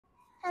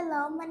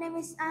Hello, my name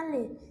is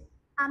Ali.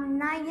 I'm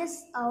 9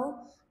 years old.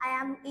 I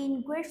am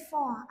in grade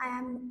 4. I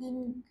am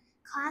in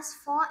class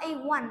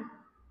 4A1.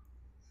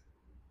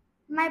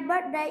 My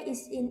birthday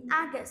is in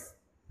August.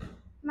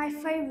 My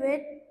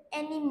favorite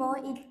animal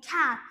is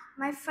cat.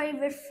 My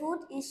favorite food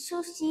is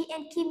sushi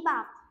and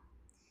kimbap.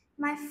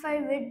 My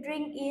favorite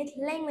drink is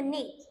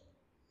lemonade.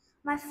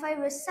 My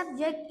favorite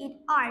subject is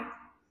art.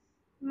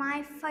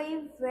 My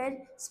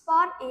favorite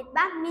sport is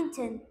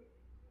badminton.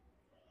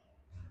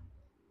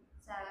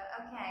 So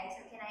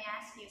can I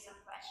ask you some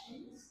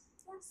questions?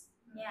 Yes.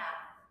 Yeah.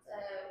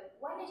 So,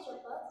 when is your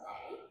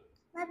birthday?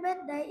 My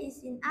birthday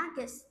is in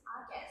August.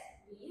 August.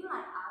 Do you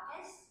like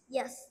August?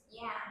 Yes.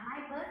 Yeah,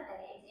 my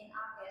birthday is in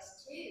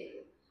August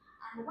too.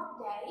 And what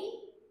day?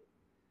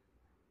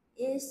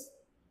 Is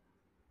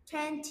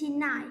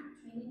 29.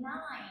 29.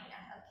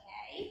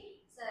 Okay.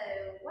 So,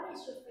 what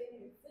is your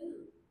favorite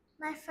food?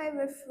 My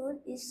favorite food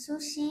is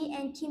sushi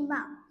and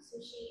kimbap.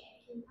 Sushi and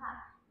kimbap.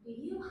 Do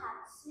you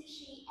have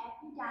sushi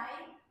every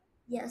day?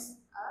 Yes,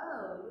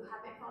 Oh, you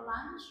have it for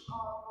lunch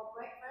or for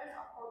breakfast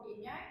or for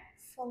dinner?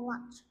 for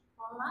lunch.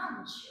 For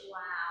lunch.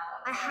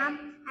 Wow. I Okay. have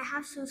I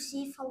have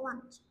sushi for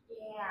lunch.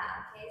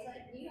 Yeah. Okay. So,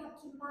 do you have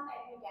kimbap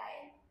every day?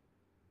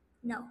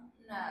 No.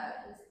 No,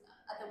 it's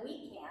at the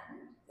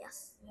weekend.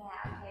 Yes. Yeah,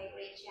 okay,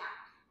 great job.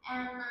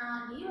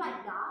 And do you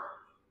like dog?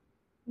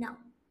 No.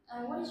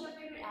 What is your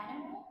favorite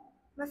animal?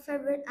 My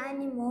favorite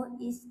animal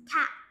is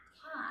cat.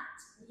 Cat.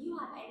 Do you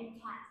have any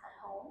cats at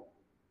home?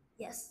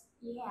 Yes.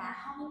 Yeah,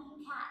 how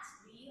many cats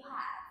do you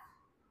have?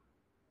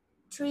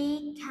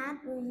 Three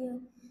cat. Do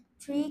you?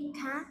 Three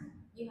cat.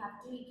 You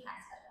have three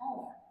cats at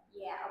home.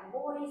 Yeah, are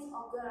boys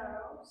or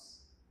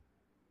girls?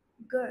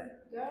 Girl.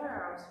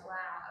 Girls,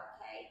 wow,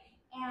 okay.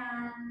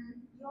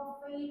 And your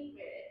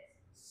favorite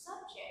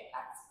subject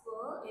at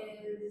school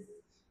is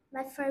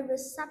My favorite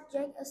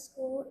subject at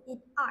school is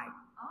art.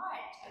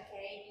 art,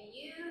 okay.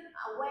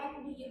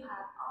 When do you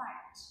have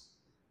art?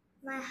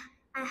 My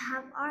I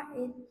have art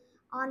is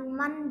on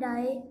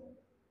Monday,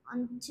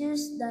 on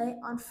Tuesday,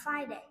 on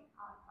Friday.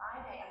 On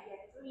Friday, I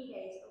get 3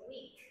 days a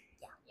week.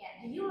 Yeah.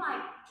 Yeah. Do you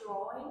like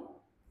drawing?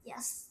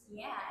 Yes.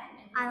 Yeah.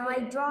 And I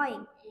like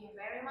drawing. yeah,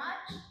 very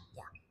much.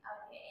 Yeah.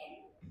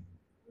 Okay.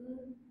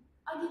 Mm,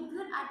 are you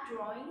good at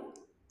drawing?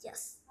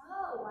 Yes.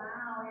 Oh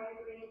wow, very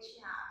great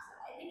job. So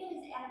I think it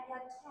is the end of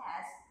your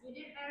test. You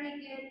did very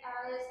good,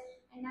 Alice.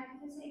 And now you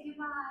can say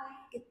goodbye.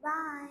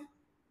 Goodbye.